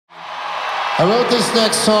I wrote this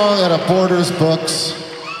next song at a Borders Books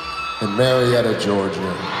in Marietta,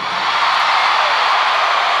 Georgia.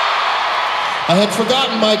 I had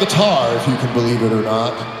forgotten my guitar, if you can believe it or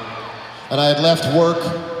not. And I had left work,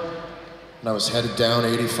 and I was headed down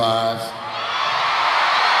 85.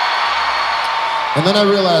 And then I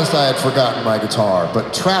realized I had forgotten my guitar,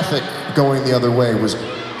 but traffic going the other way was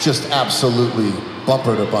just absolutely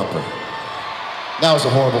bumper to bumper. That was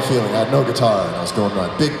a horrible feeling. I had no guitar, and I was going to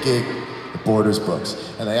my big gig at Borders Books.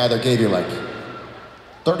 And they either gave you like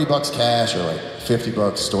 30 bucks cash or like 50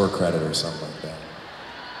 bucks store credit or something like that.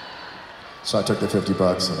 So I took the 50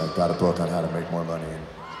 bucks and I got a book on how to make more money, and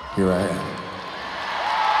here I am.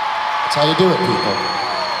 That's how you do it, people.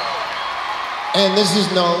 And this is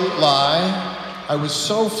no lie. I was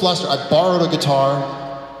so flustered. I borrowed a guitar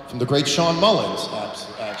from the great Sean Mullins, actually.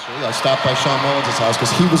 I stopped by Sean Mullins' house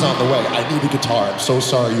because he was on the way. I need a guitar. I'm so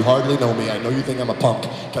sorry. You hardly know me. I know you think I'm a punk.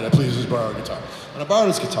 Can I please just borrow a guitar? And I borrowed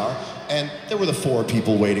his guitar, and there were the 4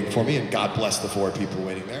 people waiting for me, and God bless the 4 people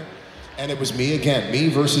waiting there. And it was me again, me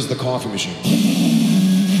versus the coffee machine.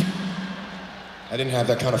 I didn't have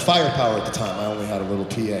that kind of firepower at the time. I only had a little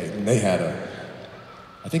PA, and they had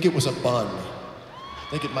I think it was a bun. I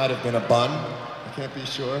think it might have been a bun. I can't be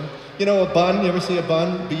sure. You know a bun? You ever see a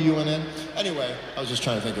bun? B-U-N-N? Anyway, I was just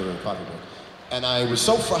trying to think of a coffee book. And I was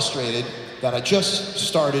so frustrated that I just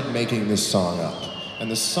started making this song up.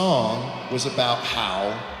 And the song was about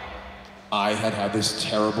how I had had this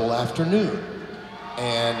terrible afternoon.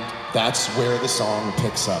 And that's where the song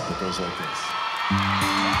picks up. It goes like this.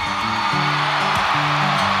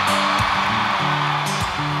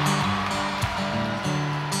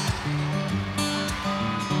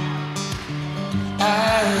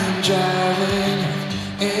 I'm driving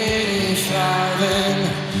 85 and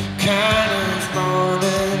kind of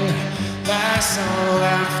morning, last all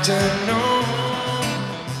afternoon.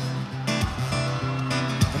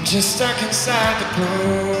 I'm just stuck inside the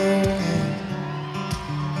gloom.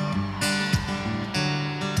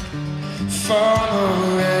 4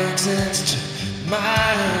 more exits to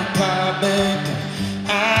my apartment. I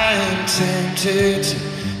am tempted to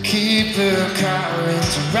keep the car and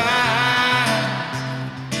ride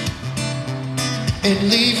and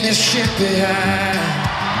leave this shit behind.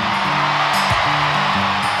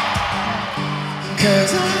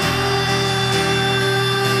 'Cause I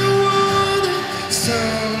wonder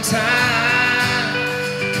sometime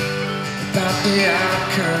about the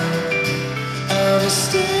outcome of a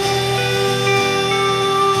still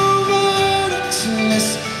monotonous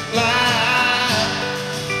life.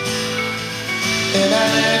 And I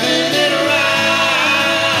live in it right.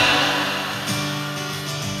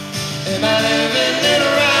 And I live in it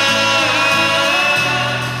right.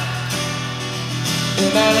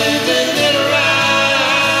 And I live in it right.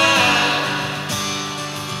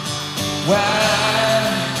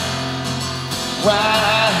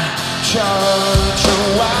 Why, Georgia,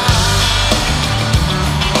 why?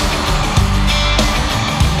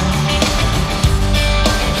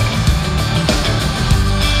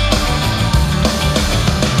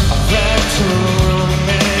 I ran to a room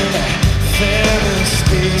in family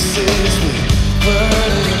spaces with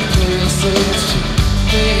burning places to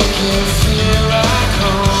make you feel like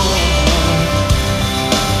home.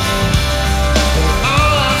 But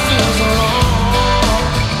all I feel is alone.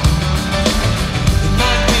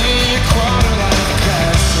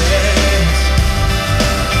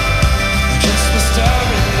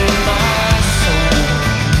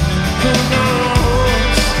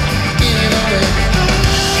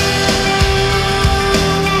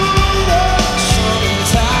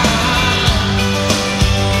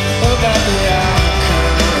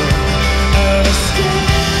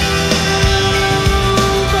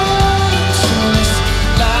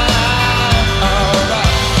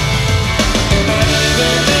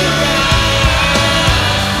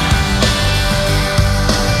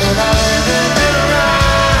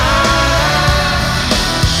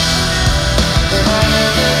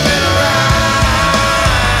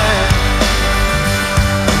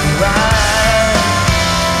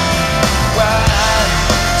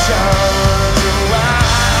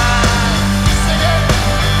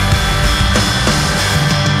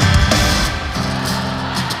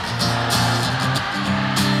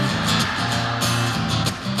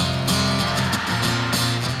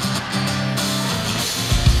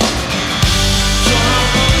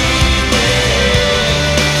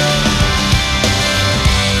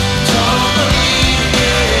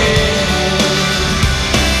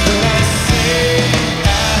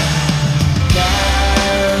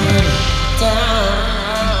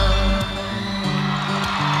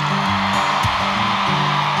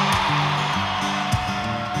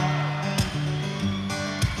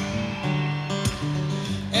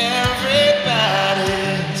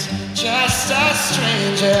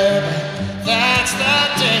 stranger, but that's the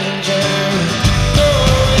danger.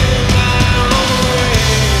 Going my own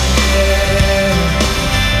way.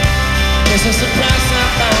 It's a surprise I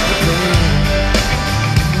found to bring.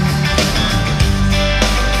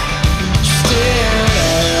 Still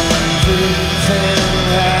everything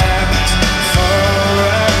happens for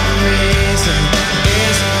a reason.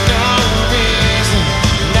 There's no reason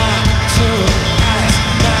not to ask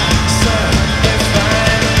myself if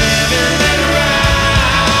I'm living it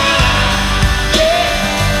right.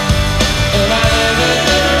 Yeah, am I living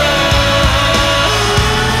it right?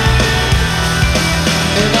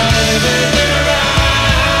 Am I living it right?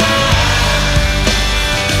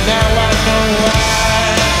 Now I know why.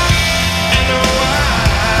 I know why.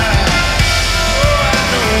 Oh, I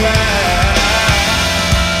know why.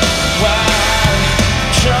 Why?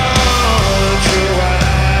 Georgia, why?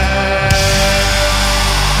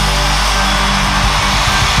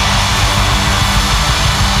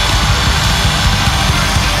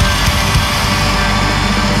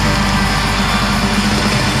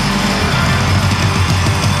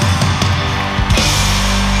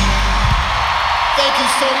 Thank you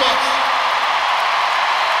so much.